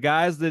 and the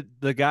guy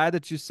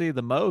that you see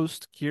the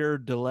most, Keir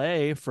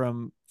Delay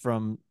from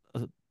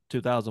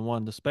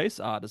 2001: The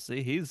Space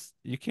Odyssey.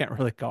 You can't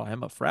really call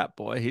him a frat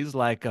boy. He's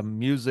like a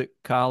music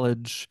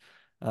college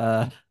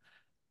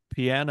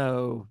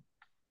piano,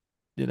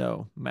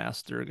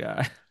 master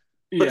guy.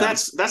 But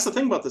that's the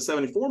thing about the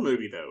 74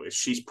 movie though, is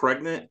she's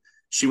pregnant.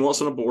 She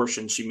wants an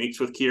abortion. She meets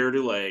with Keir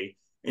Delay,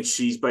 and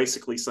she's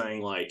basically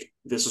saying, like,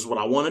 this is what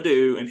I want to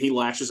do. And he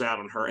lashes out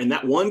on her. And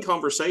that one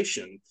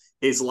conversation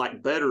is,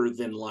 like, better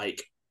than,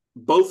 like,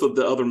 both of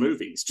the other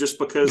movies, just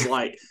because,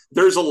 like,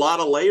 there's a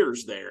lot of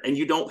layers there. And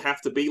you don't have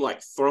to be, like,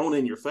 thrown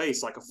in your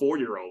face like a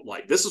 4-year-old.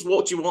 Like, this is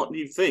what you want and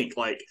you think.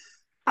 Like,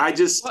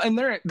 and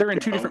they're in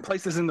two different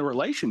places in the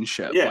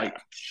relationship. Yeah. Like,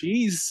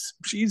 she's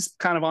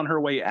kind of on her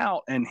way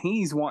out, and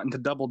he's wanting to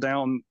double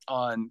down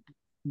on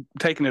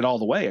taking it all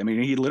the way. I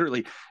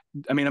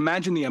mean,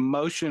 imagine the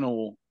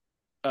emotional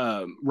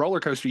roller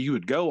coaster you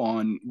would go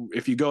on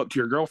if you go up to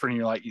your girlfriend and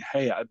you're like,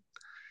 hey,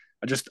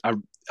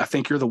 I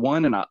think you're the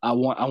one, and I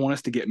want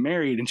us to get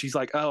married. And she's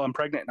like, oh, I'm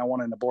pregnant and I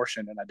want an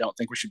abortion and I don't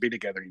think we should be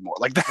together anymore.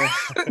 Like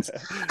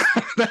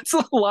that's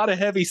a lot of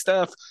heavy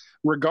stuff,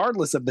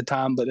 regardless of the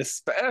time, but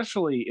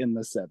especially in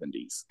the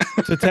 70s.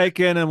 To take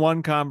in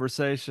one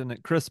conversation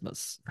at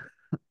Christmas.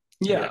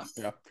 Yeah.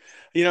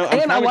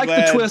 And I like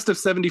the twist of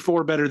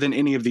 74 better than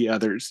any of the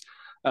others.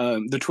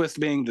 The twist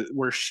being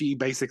where she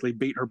basically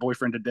beat her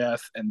boyfriend to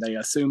death and they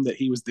assume that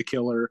he was the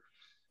killer.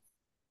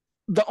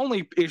 The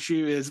only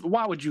issue is,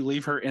 why would you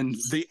leave her in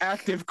the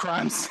active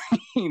crime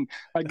scene?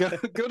 Like,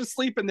 go to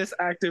sleep in this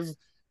active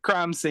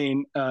crime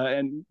scene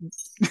and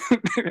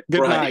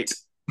good night.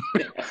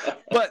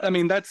 But I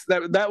mean,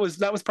 that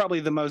was probably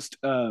the most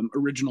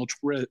original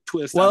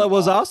twist. Well, it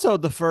was also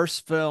the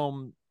first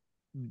film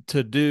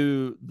to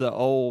do the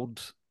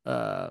old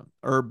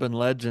urban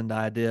legend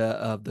idea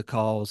of the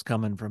calls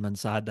coming from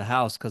inside the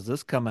house, because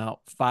this come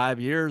out 5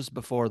 years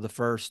before the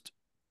first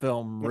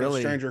film.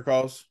 Really, Stranger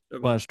Calls.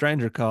 Well,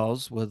 Stranger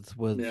Calls with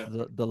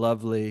the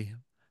lovely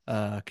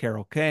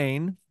Carol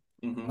Kane.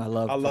 Mm-hmm. I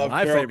love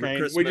my Carol Kane.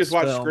 Christmas we just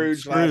watched film,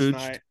 Scrooge last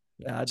night.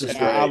 Yeah,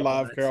 I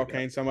love Carol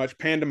Kane so much.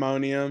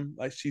 Pandemonium,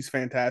 like, she's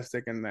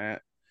fantastic in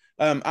that.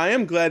 I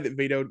am glad that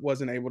Vito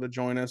wasn't able to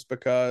join us,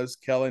 because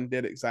Kelan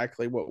did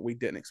exactly what we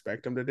didn't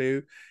expect him to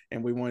do,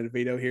 and we wanted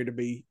Vito here to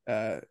be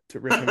to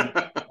rip him.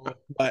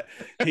 But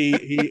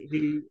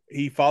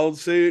he followed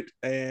suit,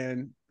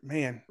 and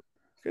man,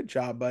 Good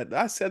job, bud.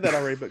 I said that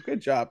already, but good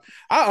job.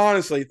 I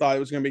honestly thought it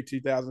was going to be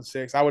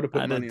 2006. I would have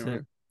put money on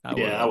it.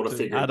 I would have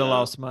figured. I'd have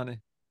lost money.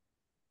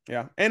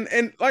 Yeah, and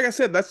like I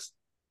said,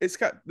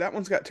 that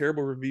one's got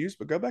terrible reviews,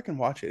 but go back and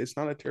watch it. It's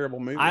not a terrible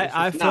movie.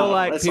 I feel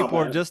like people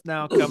are just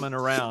now coming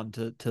around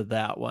to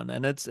that one,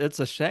 and it's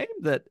a shame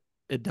that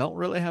it don't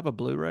really have a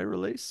Blu-ray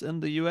release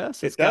in the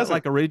U.S. It's got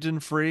like a region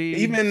free.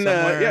 Even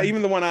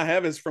even the one I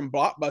have is from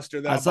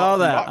Blockbuster. I saw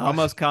that. I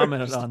almost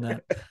commented on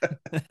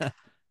that.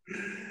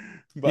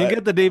 You can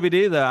get the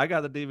DVD though. I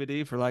got the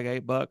DVD for like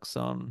 $8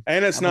 on,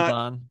 and it's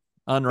Amazon,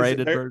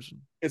 unrated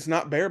version. It's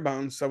not bare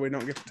bones, so we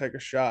don't get to take a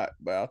shot,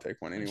 but I'll take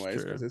one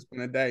anyways because it's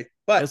been a day.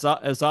 But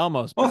it's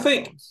almost. Well, I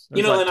think bones.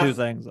 There's like two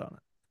things on it.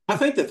 I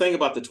think the thing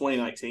about the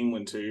 2019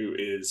 one too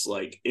is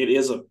like it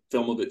is a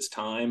film of its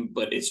time,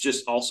 but it's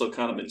just also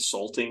kind of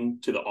insulting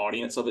to the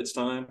audience of its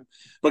time,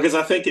 because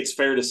I think it's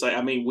fair to say,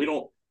 I mean,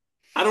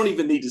 I don't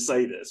even need to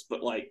say this,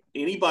 but like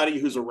anybody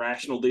who's a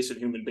rational, decent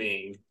human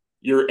being,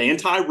 you're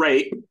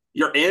anti-rape,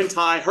 you're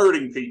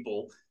anti-hurting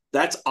people.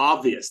 That's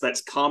obvious.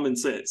 That's common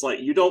sense.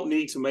 Like you don't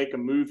need to make a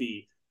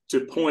movie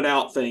to point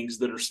out things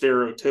that are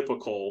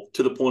stereotypical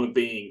to the point of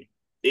being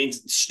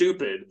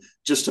stupid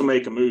just to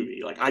make a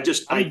movie. Like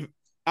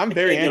I'm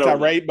very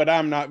anti-rape, but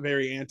I'm not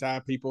very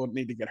anti-people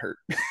need to get hurt.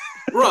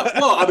 Right.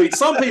 Well, I mean,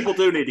 some people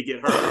do need to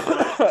get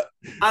hurt.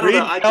 I don't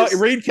know.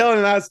 Read Kelan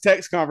and I's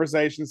text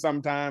conversation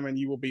sometime, and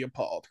you will be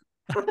appalled.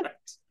 Right.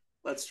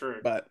 That's true.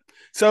 But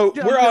so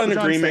we're all in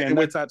agreement, and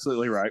that's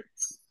absolutely right.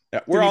 Yeah,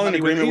 we're all in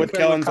agreement with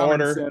Kellan's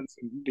order.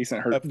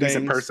 Decent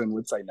person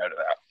would say no to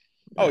that.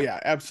 Oh yeah,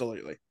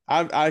 absolutely.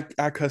 I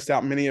cussed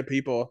out many of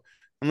people.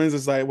 And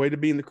Lindsay's like, way to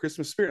be in the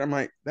Christmas spirit. I'm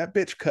like, that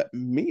bitch cut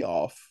me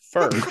off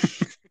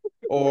first.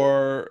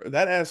 Or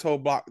that asshole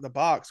blocked the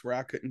box where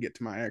I couldn't get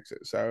to my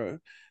exit. So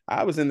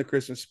I was in the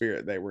Christmas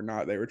spirit. They were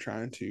not. They were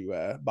trying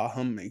to bah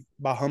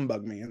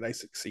humbug me, and they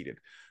succeeded.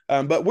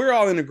 But we're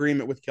all in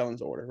agreement with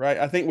Kellan's order, right?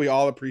 I think we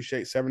all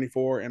appreciate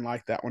 74 and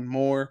like that one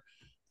more.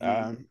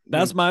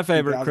 That's my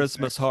favorite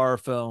Christmas horror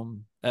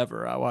film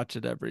ever. I watch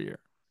it every year.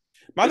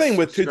 My thing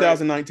with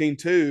 2019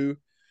 too,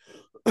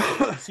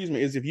 excuse me,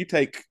 is if you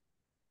take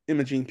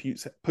Imogen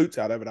Poots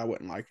out of it, I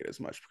wouldn't like it as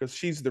much because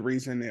she's the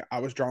reason that I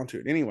was drawn to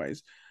it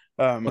anyways.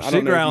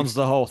 She grounds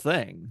the whole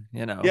thing,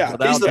 you know. Yeah,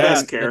 she's the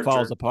best character. It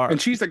falls apart.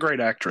 And she's a great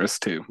actress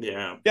too.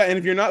 Yeah. Yeah, and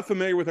if you're not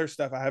familiar with her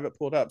stuff, I have it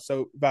pulled up.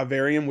 So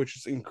Vivarium, which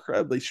is an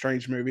incredibly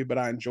strange movie, but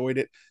I enjoyed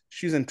it.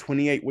 She's in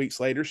 28 Weeks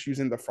Later. She was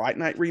in the Fright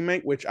Night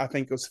remake, which I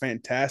think was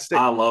fantastic.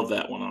 I love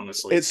that one,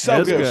 honestly. It's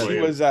so good. She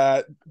was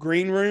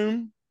Green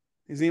Room.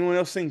 Has anyone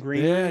else seen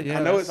Green Room? Yeah,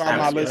 I know it's on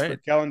my list for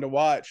Kellan to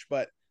watch,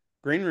 but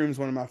Green Room's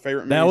one of my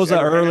favorite movies. That was an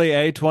early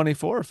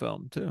A24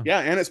 film too.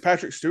 Yeah, and it's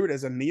Patrick Stewart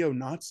as a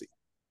neo-Nazi.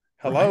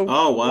 Hello? Right.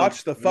 Oh, wow.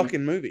 Watch the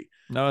fucking movie.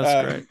 No,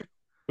 it's great.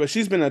 But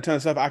she's been in a ton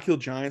of stuff. I Killed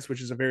Giants, which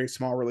is a very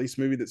small release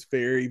movie that's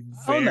very,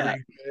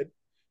 very good.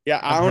 Yeah,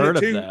 I own it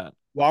too. That.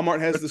 Walmart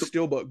has the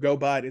steelbook. Go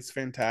buy it. It's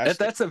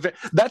fantastic.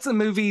 That's a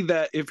movie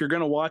that if you're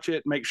going to watch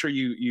it, make sure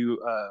you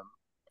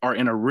are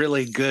in a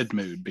really good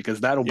mood because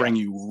that'll bring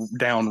you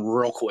down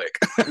real quick.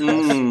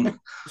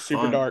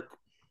 Super dark.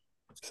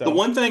 So. The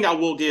one thing I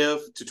will give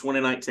to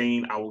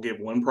 2019, I will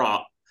give one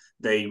prop.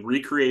 They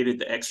recreated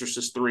the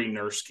Exorcist 3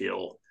 nurse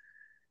kill.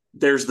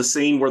 There's the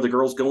scene where the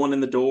girl's going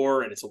in the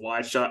door and it's a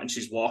wide shot and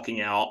she's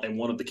walking out and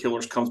one of the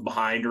killers comes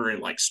behind her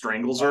and like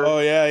strangles her. Oh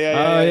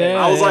yeah.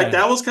 I was like,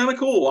 that was kind of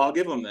cool. I'll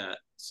give them that.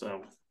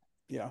 So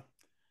yeah.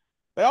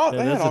 They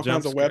had all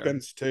kinds of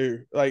weapons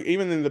too. Like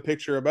even in the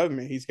picture above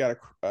me, he's got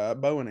a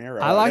bow and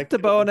arrow. I like the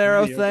bow and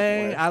arrow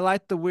thing. I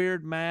like the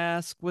weird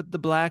mask with the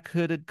black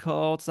hooded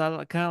cults.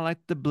 I kind of like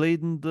the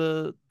bleeding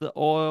the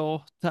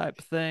oil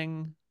type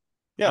thing.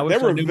 Yeah, there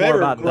were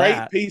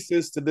great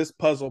pieces to this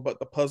puzzle, but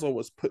the puzzle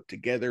was put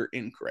together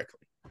incorrectly.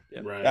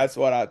 Yeah, right. That's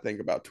what I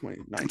think about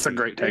 2019. It's a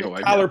great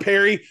takeaway. Tyler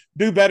Perry,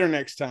 do better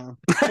next time.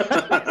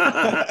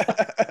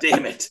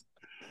 Damn it.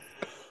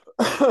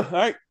 All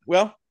right.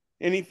 Well,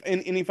 any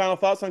final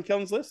thoughts on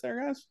Kellan's list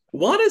there, guys?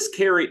 What is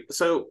Cary?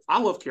 So I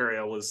love Cary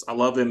Elwes. I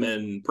love him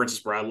in Princess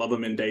Bride. I love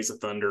him in Days of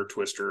Thunder,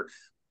 Twister.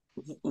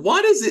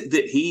 Why is it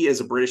that he, as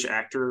a British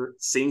actor,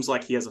 seems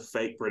like he has a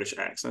fake British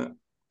accent?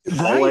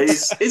 Right.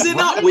 Always. Is it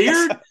not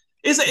weird?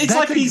 It's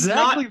like he's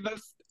exactly not.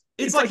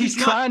 It's like he's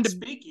trying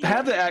to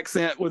have the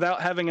accent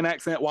without having an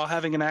accent while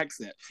having an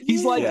accent.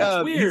 He's like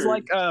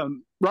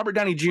Robert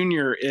Downey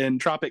Jr. in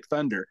Tropic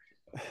Thunder.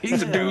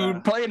 He's a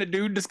dude playing a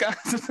dude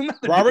disguised as another.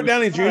 Robert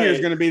Downey Jr. is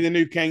going to be the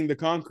new Kang the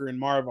Conqueror in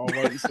Marvel.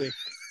 Wait and see.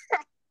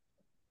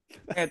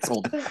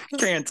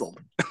 Canceled.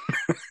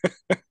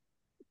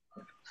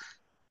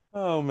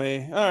 Oh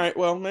man! All right.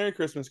 Well, Merry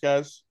Christmas,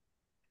 guys.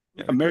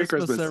 Merry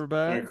Christmas,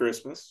 everybody. Merry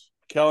Christmas.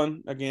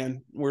 Kellan,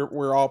 again,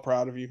 we're all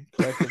proud of you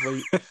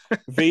collectively.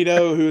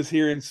 Vito, who is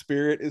here in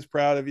spirit, is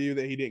proud of you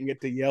that he didn't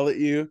get to yell at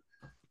you.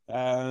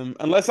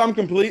 Unless I'm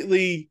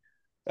completely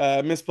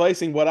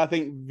misplacing what I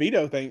think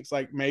Vito thinks.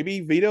 Like maybe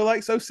Vito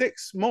likes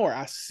 06 more.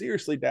 I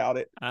seriously doubt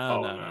it.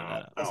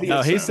 No.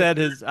 He said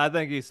his. I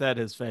think he said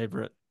his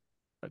favorite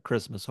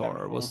Christmas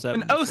horror. Was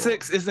And 74.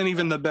 06 isn't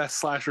even the best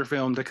slasher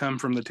film to come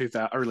from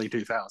the early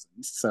 2000s.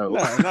 So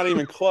No, not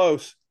even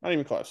close. Not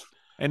even close.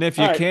 And if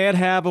you can't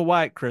have a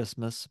white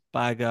Christmas,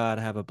 by God,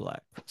 have a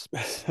black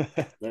Christmas.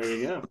 There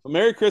you go. Well,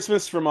 Merry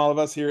Christmas from all of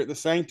us here at the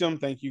Sanctum.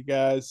 Thank you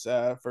guys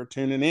for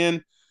tuning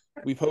in.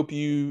 We hope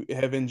you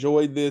have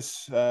enjoyed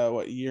this,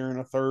 year and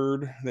a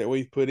third that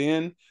we've put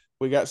in.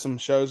 We got some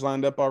shows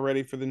lined up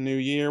already for the new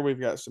year. We've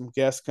got some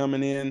guests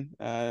coming in,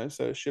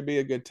 so it should be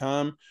a good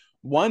time.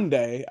 One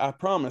day, I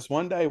promise,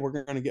 one day we're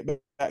going to get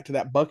back to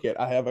that bucket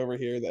I have over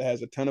here that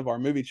has a ton of our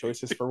movie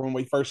choices for when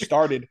we first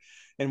started,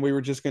 and we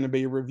were just going to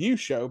be a review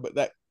show, but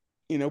that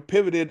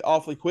pivoted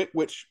awfully quick,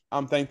 which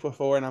I'm thankful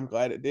for, and I'm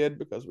glad it did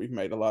because we've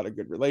made a lot of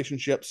good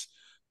relationships.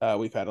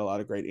 We've had a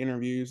lot of great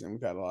interviews, and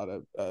we've had a lot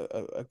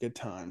of good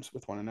times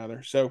with one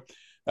another. So,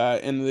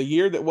 in the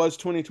year that was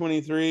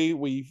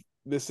 2023,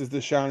 this is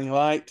the shining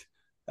light.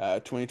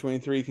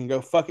 2023 can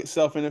go fuck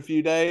itself in a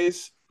few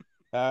days.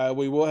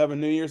 We will have a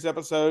New Year's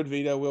episode.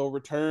 Vito will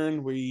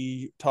return.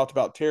 We talked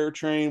about Terror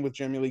Train with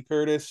Jamie Lee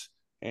Curtis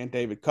and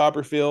David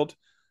Copperfield.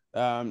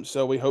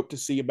 So we hope to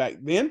see you back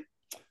then.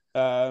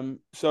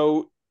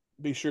 So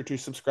be sure to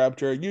subscribe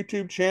to our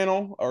YouTube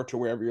channel or to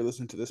wherever you're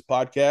listening to this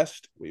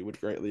podcast. We would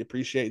greatly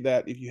appreciate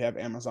that. If you have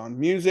Amazon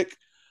Music,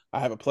 I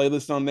have a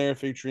playlist on there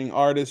featuring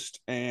artists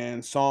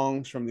and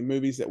songs from the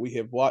movies that we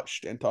have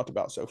watched and talked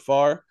about so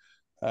far.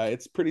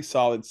 It's a pretty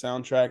solid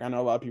soundtrack. I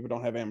know a lot of people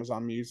don't have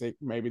Amazon Music.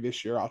 Maybe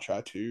this year I'll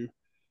try to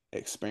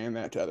expand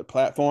that to other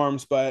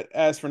platforms. But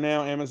as for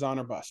now, Amazon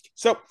or bust.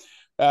 So,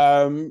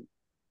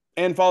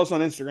 and follow us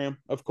on Instagram,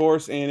 of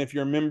course. And if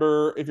you're on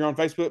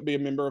Facebook, be a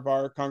member of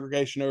our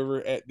congregation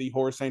over at the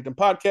Horror Sanctum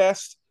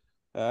Podcast,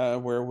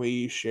 where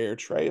we share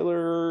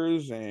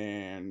trailers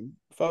and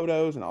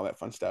photos and all that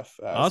fun stuff.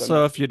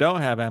 Also, if you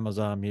don't have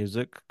Amazon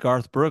Music,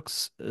 Garth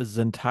Brooks'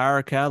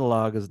 entire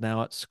catalog is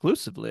now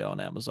exclusively on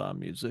Amazon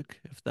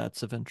Music, if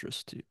that's of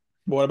interest to you.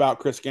 What about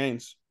Chris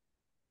Gaines?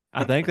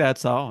 I think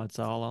that's all. It's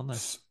all on there.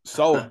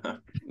 Sold.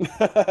 And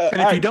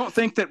if you don't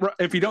think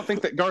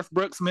that Garth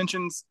Brooks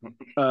mentions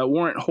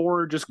Warrant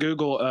Horror, just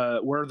Google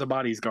 "Where are the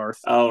bodies, Garth?"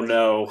 Oh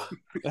no!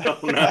 Oh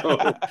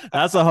no!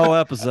 That's a whole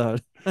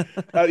episode.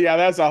 Yeah,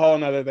 that's a whole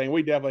nother thing.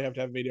 We definitely have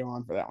to have a video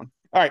on for that one.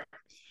 All right.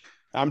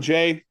 I'm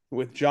Jay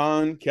with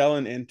John,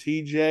 Kelan, and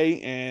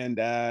TJ.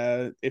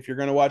 And if you're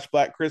going to watch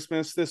Black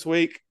Christmas this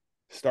week,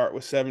 start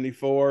with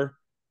 74,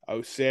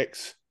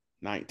 06,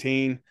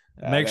 19.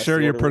 Make sure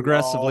you're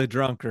progressively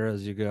drunker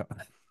as you go.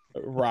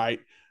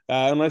 Right.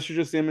 Unless you're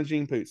just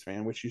Imogene Poots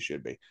fan, which you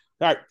should be.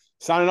 All right.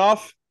 Signing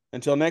off.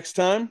 Until next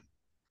time.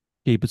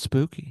 Keep it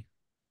spooky.